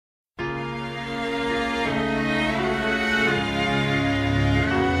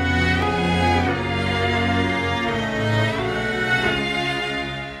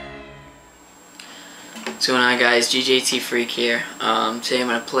What's going on, guys? GJT Freak here. Today I'm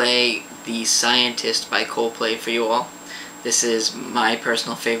going to play The Scientist by Coldplay for you all. This is my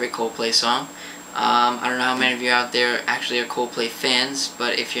personal favorite Coldplay song. I don't know how many of you out there actually are Coldplay fans,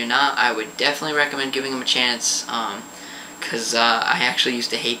 but if you're not, I would definitely recommend giving them a chance, because I actually used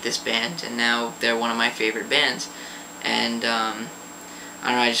to hate this band, and now they're one of my favorite bands. And I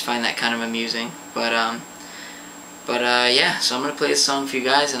don't know, I just find that kind of amusing. But yeah, so I'm going to play this song for you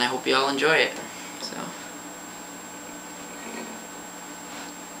guys, and I hope you all enjoy it. So.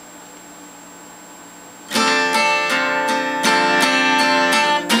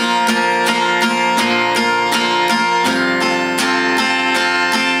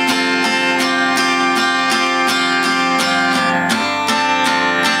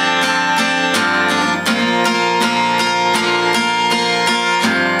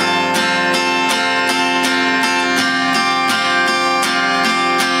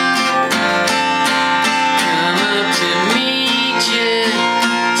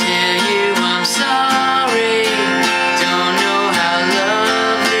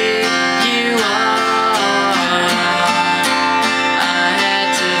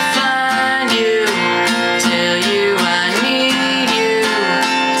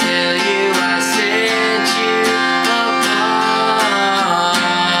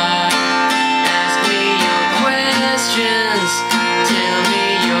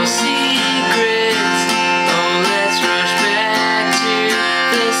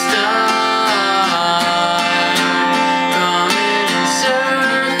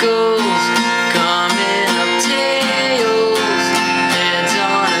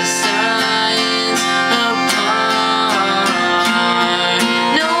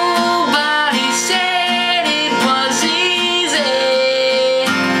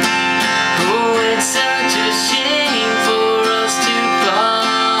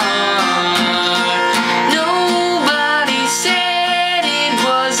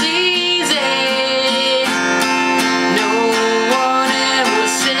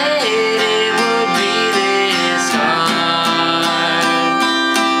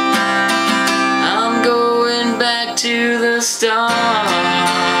 To the stars.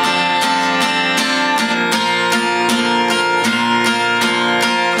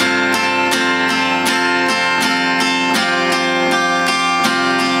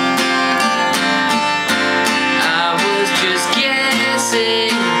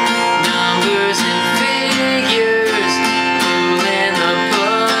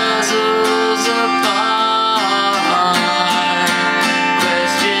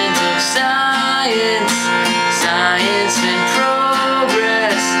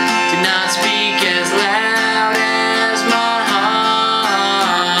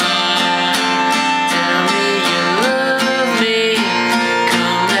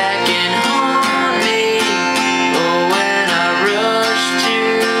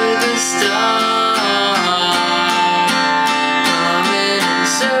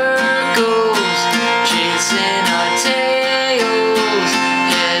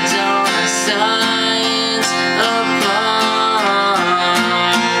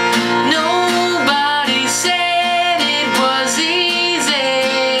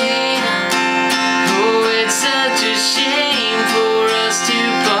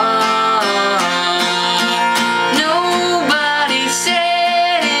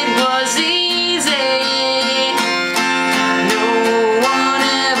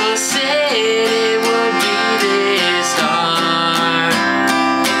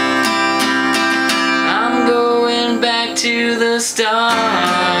 To the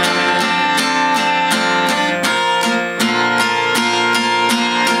stars.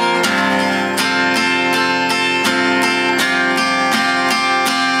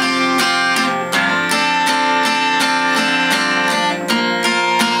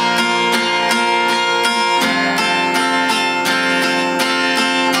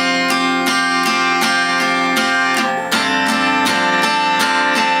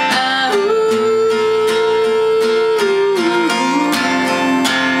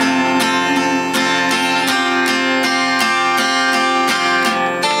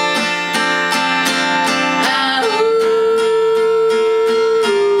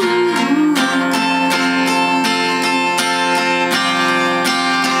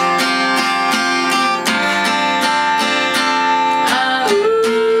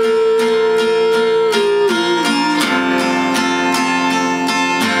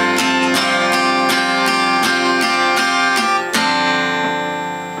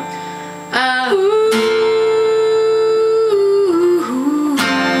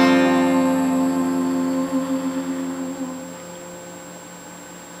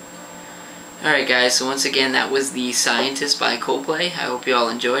 guys, so once again, that was The Scientist by Coldplay. I hope you all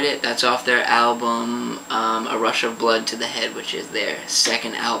enjoyed it. That's off their album, A Rush of Blood to the Head, which is their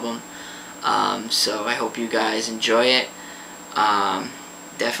second album. So I hope you guys enjoy it.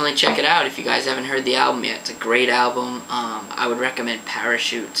 Definitely check it out if you guys haven't heard the album yet. It's a great album. I would recommend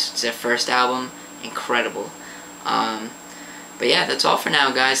Parachutes. It's their first album. Incredible. But yeah, that's all for now,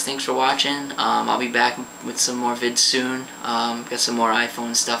 guys. Thanks for watching. I'll be back with some more vids soon. Got some more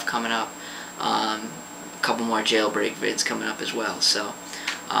iPhone stuff coming up. A couple more jailbreak vids coming up as well. So,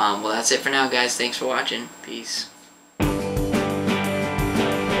 well, that's it for now, guys. Thanks for watching. Peace.